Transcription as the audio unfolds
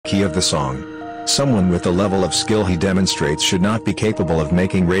key of the song. Someone with the level of skill he demonstrates should not be capable of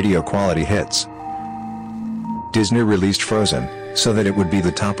making radio quality hits. Disney released Frozen, so that it would be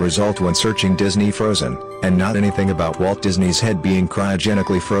the top result when searching Disney Frozen, and not anything about Walt Disney's head being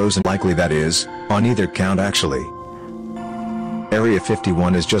cryogenically frozen. Likely that is, on either count actually. Area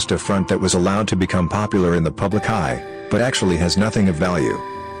 51 is just a front that was allowed to become popular in the public eye, but actually has nothing of value.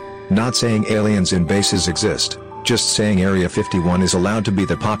 Not saying aliens in bases exist, just saying Area 51 is allowed to be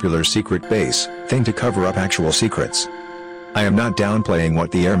the popular secret base thing to cover up actual secrets. I am not downplaying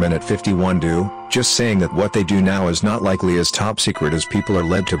what the airmen at 51 do, just saying that what they do now is not likely as top secret as people are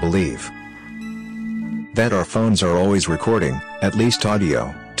led to believe. That our phones are always recording, at least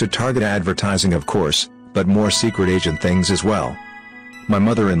audio, to target advertising of course, but more secret agent things as well. My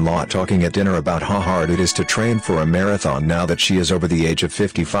mother-in-law talking at dinner about how hard it is to train for a marathon now that she is over the age of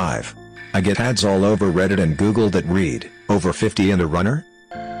 55. I get ads all over Reddit and Google that read, "Over 50 and a runner?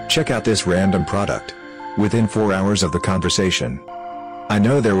 Check out this random product." Within 4 hours of the conversation. I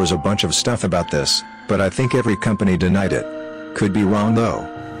know there was a bunch of stuff about this, but I think every company denied it. Could be wrong though.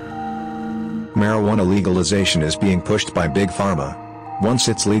 Marijuana legalization is being pushed by Big Pharma. Once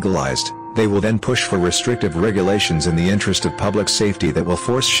it's legalized, they will then push for restrictive regulations in the interest of public safety that will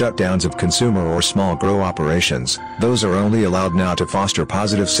force shutdowns of consumer or small grow operations. Those are only allowed now to foster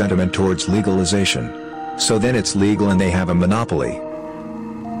positive sentiment towards legalization. So then it's legal and they have a monopoly.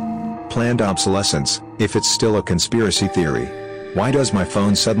 Planned obsolescence, if it's still a conspiracy theory. Why does my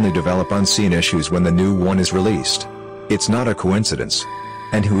phone suddenly develop unseen issues when the new one is released? It's not a coincidence.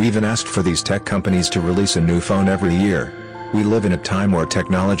 And who even asked for these tech companies to release a new phone every year? We live in a time where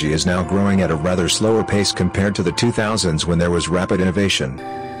technology is now growing at a rather slower pace compared to the 2000s when there was rapid innovation.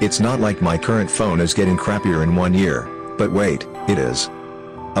 It's not like my current phone is getting crappier in 1 year, but wait, it is.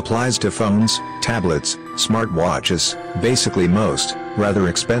 Applies to phones, tablets, smartwatches, basically most, rather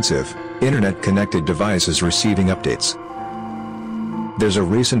expensive, internet-connected devices receiving updates. There's a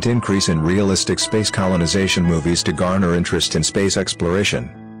recent increase in realistic space colonization movies to garner interest in space exploration.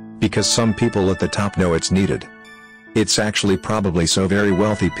 Because some people at the top know it's needed. It's actually probably so very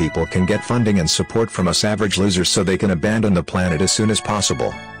wealthy people can get funding and support from us average losers so they can abandon the planet as soon as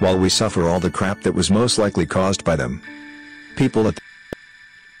possible, while we suffer all the crap that was most likely caused by them. People at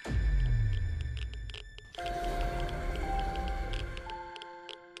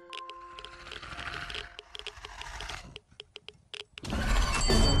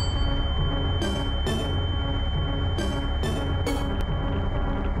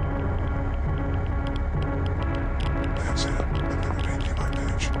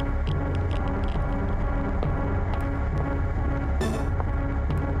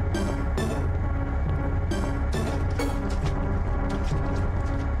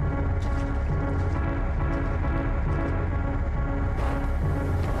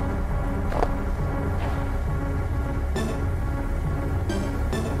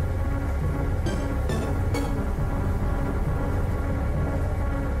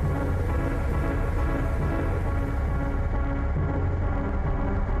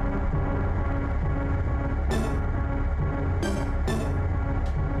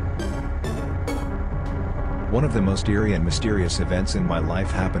One of the most eerie and mysterious events in my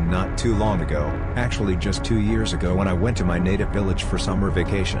life happened not too long ago, actually just 2 years ago when I went to my native village for summer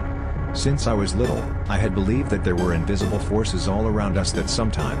vacation. Since I was little, I had believed that there were invisible forces all around us that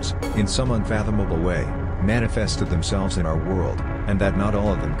sometimes, in some unfathomable way, manifested themselves in our world, and that not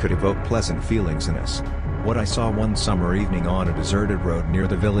all of them could evoke pleasant feelings in us. What I saw one summer evening on a deserted road near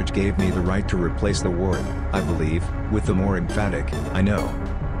the village gave me the right to replace the word, I believe, with the more emphatic, I know.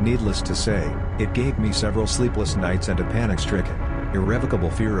 Needless to say, it gave me several sleepless nights and a panic-stricken,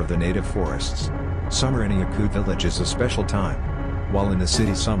 irrevocable fear of the native forests. Summer in Yakut village is a special time. While in the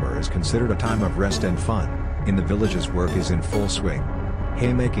city summer is considered a time of rest and fun, in the village's work is in full swing.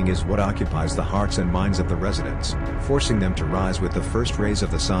 Haymaking is what occupies the hearts and minds of the residents, forcing them to rise with the first rays of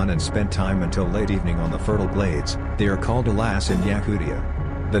the sun and spend time until late evening on the fertile glades. They are called alas in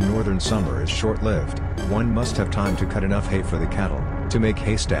Yakutia. The northern summer is short-lived. One must have time to cut enough hay for the cattle, to make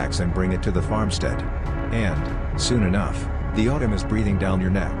haystacks and bring it to the farmstead. And, soon enough, the autumn is breathing down your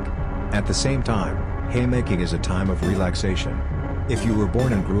neck. At the same time, haymaking is a time of relaxation. If you were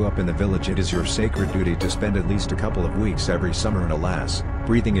born and grew up in the village, it is your sacred duty to spend at least a couple of weeks every summer in alas,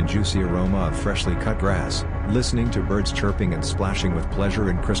 breathing in juicy aroma of freshly cut grass, listening to birds chirping and splashing with pleasure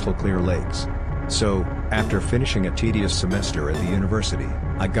in crystal clear lakes. So, after finishing a tedious semester at the university,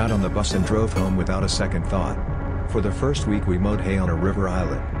 I got on the bus and drove home without a second thought. For the first week we mowed hay on a river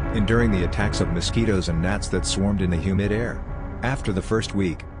island, enduring the attacks of mosquitoes and gnats that swarmed in the humid air. After the first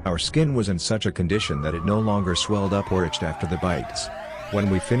week, our skin was in such a condition that it no longer swelled up or itched after the bites. When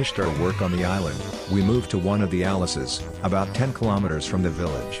we finished our work on the island, we moved to one of the Alices, about 10 kilometers from the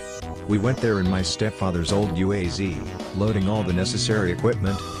village. We went there in my stepfather's old UAZ, loading all the necessary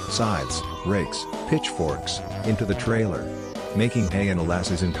equipment, scythes, rakes, pitchforks, into the trailer. Making hay in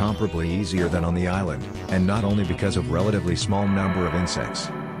Alas is incomparably easier than on the island, and not only because of relatively small number of insects.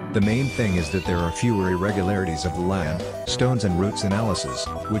 The main thing is that there are fewer irregularities of the land, stones and roots in Alice's,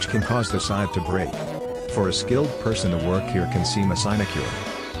 which can cause the scythe to break. For a skilled person, the work here can seem a sinecure.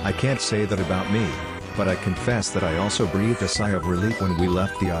 I can't say that about me, but I confess that I also breathed a sigh of relief when we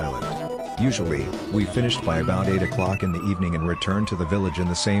left the island. Usually, we finished by about 8 o'clock in the evening and returned to the village in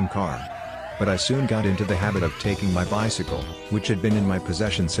the same car. But I soon got into the habit of taking my bicycle, which had been in my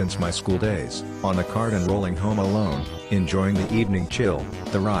possession since my school days, on a cart and rolling home alone, enjoying the evening chill,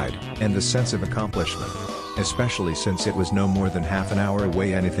 the ride, and the sense of accomplishment. Especially since it was no more than half an hour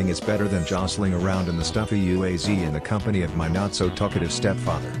away. Anything is better than jostling around in the stuffy UAZ in the company of my not-so-talkative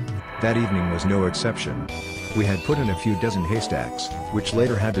stepfather. That evening was no exception. We had put in a few dozen haystacks, which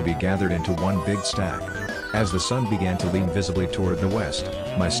later had to be gathered into one big stack. As the sun began to lean visibly toward the west,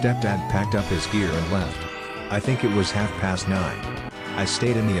 my stepdad packed up his gear and left. I think it was 9:30. I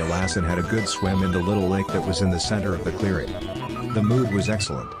stayed in the Alas and had a good swim in the little lake that was in the center of the clearing. The mood was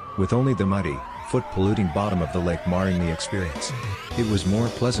excellent, with only the muddy, foot-polluting bottom of the lake marring the experience. It was more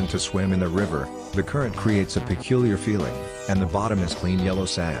pleasant to swim in the river. The current creates a peculiar feeling, and the bottom is clean yellow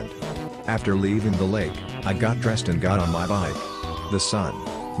sand. After leaving the lake, I got dressed and got on my bike. The sun,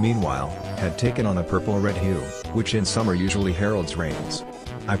 meanwhile, had taken on a purple-red hue, which in summer usually heralds rains.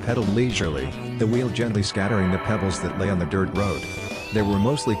 I pedaled leisurely, the wheel gently scattering the pebbles that lay on the dirt road. There were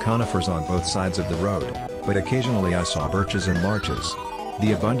mostly conifers on both sides of the road, but occasionally I saw birches and larches.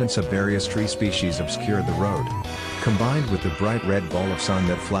 The abundance of various tree species obscured the road. Combined with the bright red ball of sun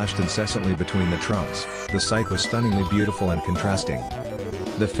that flashed incessantly between the trunks, the sight was stunningly beautiful and contrasting.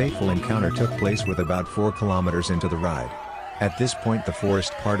 The fateful encounter took place with about 4 kilometers into the ride. At this point the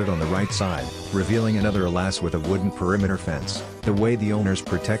forest parted on the right side, revealing another Alas with a wooden perimeter fence, the way the owners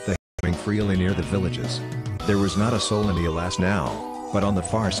protect the going freely near the villages. There was not a soul in the Alas now, but on the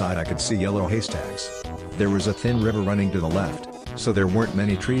far side I could see yellow haystacks. There was a thin river running to the left, so there weren't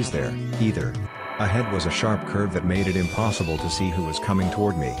many trees there, either. Ahead was a sharp curve that made it impossible to see who was coming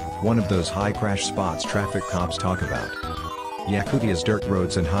toward me, one of those high crash spots traffic cops talk about. Yakutia's dirt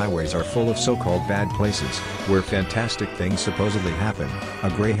roads and highways are full of so-called bad places, where fantastic things supposedly happen. A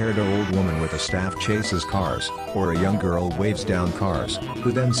gray-haired old woman with a staff chases cars, or a young girl waves down cars,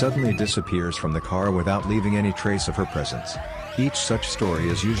 who then suddenly disappears from the car without leaving any trace of her presence. Each such story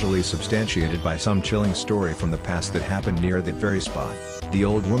is usually substantiated by some chilling story from the past that happened near that very spot. The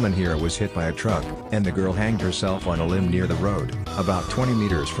old woman here was hit by a truck, and the girl hanged herself on a limb near the road, about 20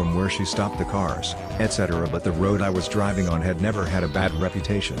 meters from where she stopped the cars, etc. But the road I was driving on had never had a bad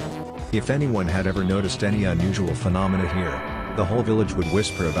reputation. If anyone had ever noticed any unusual phenomena here, the whole village would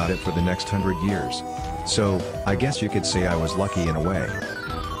whisper about it for the next 100 years. So, I guess you could say I was lucky in a way.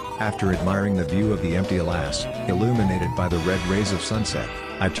 After admiring the view of the empty Alas, illuminated by the red rays of sunset,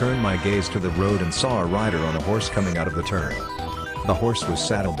 I turned my gaze to the road and saw a rider on a horse coming out of the turn. The horse was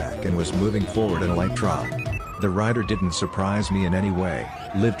saddleback and was moving forward in a light trot. The rider didn't surprise me in any way.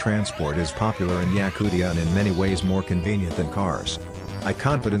 Live transport is popular in Yakutia and in many ways more convenient than cars. I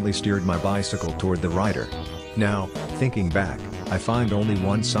confidently steered my bicycle toward the rider. Now, thinking back, I find only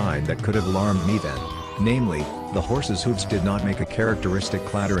one sign that could have alarmed me then. Namely, the horse's hooves did not make a characteristic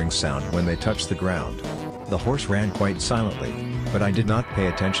clattering sound when they touched the ground. The horse ran quite silently, but I did not pay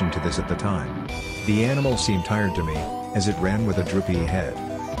attention to this at the time. The animal seemed tired to me, as it ran with a droopy head.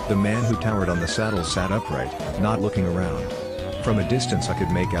 The man who towered on the saddle sat upright, not looking around. From a distance I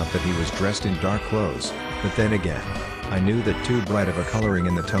could make out that he was dressed in dark clothes, but then again, I knew that too bright of a coloring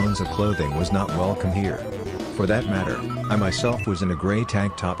in the tones of clothing was not welcome here. For that matter, I myself was in a gray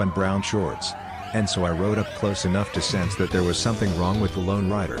tank top and brown shorts. And so I rode up close enough to sense that there was something wrong with the lone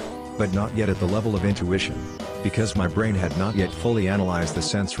rider, but not yet at the level of intuition, because my brain had not yet fully analyzed the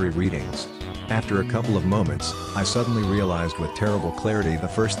sensory readings. After a couple of moments, I suddenly realized with terrible clarity the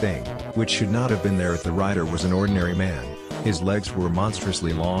first thing, which should not have been there if the rider was an ordinary man. His legs were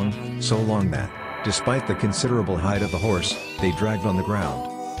monstrously long, so long that, despite the considerable height of the horse, they dragged on the ground.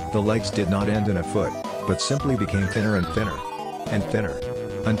 The legs did not end in a foot, but simply became thinner and thinner, and thinner,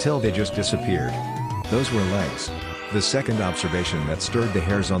 until they just disappeared. Those were legs. The second observation that stirred the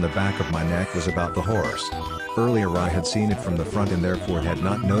hairs on the back of my neck was about the horse. Earlier I had seen it from the front and therefore had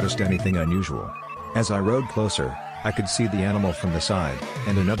not noticed anything unusual. As I rode closer, I could see the animal from the side,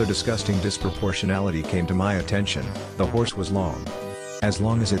 and another disgusting disproportionality came to my attention. The horse was long. as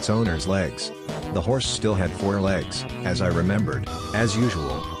long as its owner's legs. The horse still had 4 legs, as I remembered, as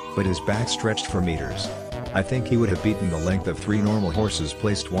usual, but his back stretched for meters. I think he would have beaten the length of 3 normal horses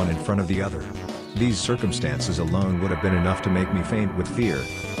placed one in front of the other. These circumstances alone would have been enough to make me faint with fear,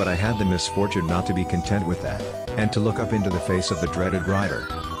 but I had the misfortune not to be content with that, and to look up into the face of the dreaded rider.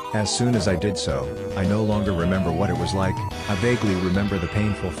 As soon as I did so, I no longer remember what it was like. I vaguely remember the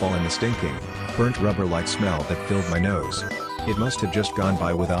painful fall and the stinking, burnt rubber-like smell that filled my nose. It must have just gone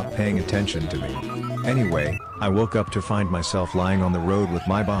by without paying attention to me. Anyway, I woke up to find myself lying on the road with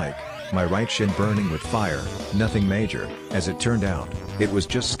my bike, my right shin burning with fire. Nothing major, as it turned out. It was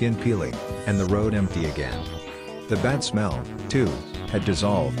just skin peeling, and the road empty again. The bad smell, too, had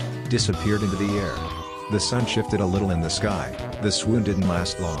dissolved, disappeared into the air. The sun shifted a little in the sky. The swoon didn't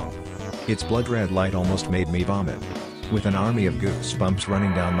last long. Its blood-red light almost made me vomit. With an army of goosebumps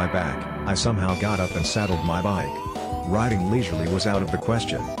running down my back, I somehow got up and saddled my bike. Riding leisurely was out of the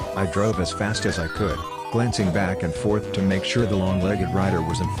question. I drove as fast as I could, glancing back and forth to make sure the long-legged rider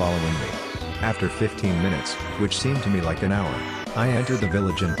wasn't following me. After 15 minutes, which seemed to me like an hour, I entered the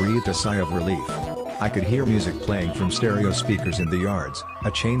village and breathed a sigh of relief. I could hear music playing from stereo speakers in the yards,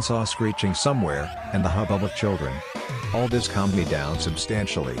 a chainsaw screeching somewhere, and the hubbub of children. All this calmed me down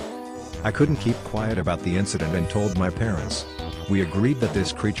substantially. I couldn't keep quiet about the incident and told my parents. We agreed that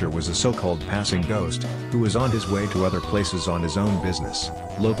this creature was a so-called passing ghost, who was on his way to other places on his own business.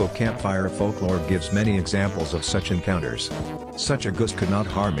 Local campfire folklore gives many examples of such encounters. Such a ghost could not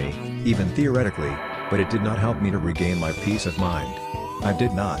harm me, even theoretically, but it did not help me to regain my peace of mind. I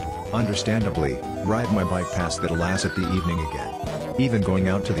did not, understandably, ride my bike past that alas at the evening again. Even going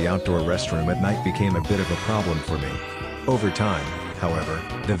out to the outdoor restroom at night became a bit of a problem for me. Over time, however,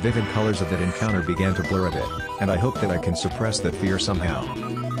 the vivid colors of that encounter began to blur a bit, and I hope that I can suppress that fear somehow.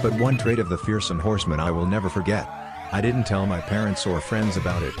 But one trait of the fearsome horseman I will never forget. I didn't tell my parents or friends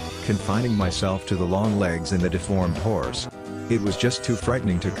about it, confining myself to the long legs and the deformed horse. It was just too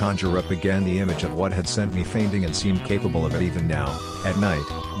frightening to conjure up again the image of what had sent me fainting and seemed capable of it even now. At night,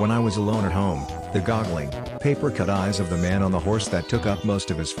 when I was alone at home, the goggling, paper-cut eyes of the man on the horse that took up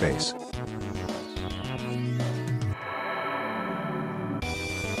most of his face.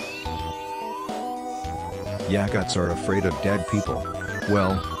 Yakuts are afraid of dead people.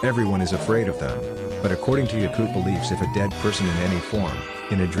 Well, everyone is afraid of them. But according to Yakut beliefs, if a dead person in any form,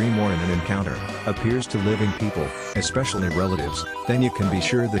 in a dream or in an encounter, appears to living people, especially relatives, then you can be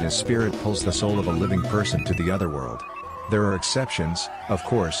sure that his spirit pulls the soul of a living person to the other world. There are exceptions, of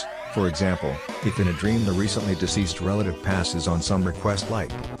course. For example, if in a dream the recently deceased relative passes on some request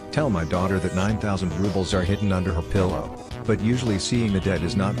like, "Tell my daughter that 9,000 rubles are hidden under her pillow," but usually seeing the dead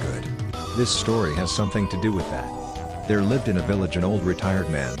is not good. This story has something to do with that. There lived in a village an old retired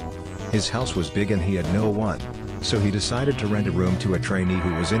man. His house was big and he had no one, so he decided to rent a room to a trainee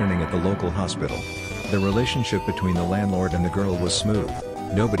who was interning at the local hospital. The relationship between the landlord and the girl was smooth.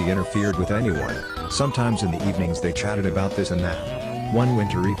 Nobody interfered with anyone. Sometimes in the evenings they chatted about this and that. One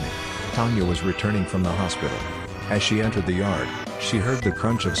winter evening, Tanya was returning from the hospital. As she entered the yard, she heard the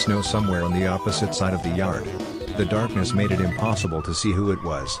crunch of snow somewhere on the opposite side of the yard. The darkness made it impossible to see who it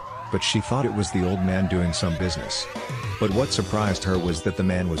was, but she thought it was the old man doing some business. But what surprised her was that the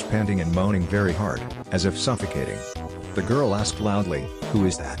man was panting and moaning very hard, as if suffocating. The girl asked loudly, "Who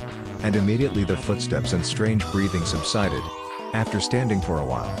is that?" And immediately the footsteps and strange breathing subsided. After standing for a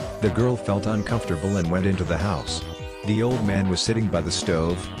while, the girl felt uncomfortable and went into the house. The old man was sitting by the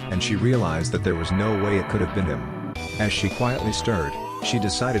stove, and she realized that there was no way it could have been him. As she quietly stirred, she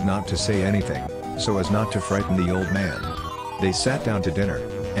decided not to say anything, so as not to frighten the old man. They sat down to dinner,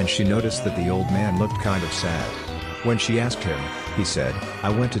 and she noticed that the old man looked kind of sad. When she asked him, he said, "I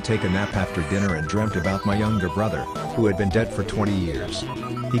went to take a nap after dinner and dreamt about my younger brother, who had been dead for 20 years.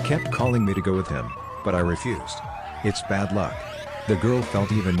 He kept calling me to go with him, but I refused. It's bad luck." The girl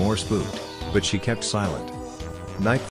felt even more spooked, but she kept silent. Night